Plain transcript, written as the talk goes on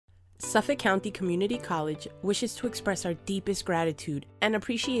Suffolk County Community College wishes to express our deepest gratitude and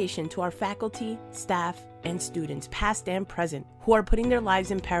appreciation to our faculty, staff, and students, past and present, who are putting their lives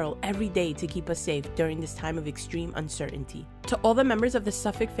in peril every day to keep us safe during this time of extreme uncertainty. To all the members of the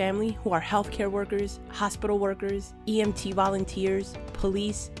Suffolk family who are healthcare workers, hospital workers, EMT volunteers,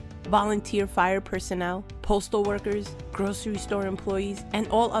 police, volunteer fire personnel, postal workers, grocery store employees, and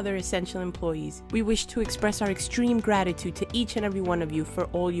all other essential employees, we wish to express our extreme gratitude to each and every one of you for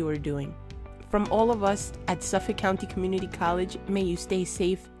all you are doing. From all of us at Suffolk County Community College, may you stay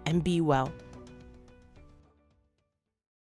safe and be well.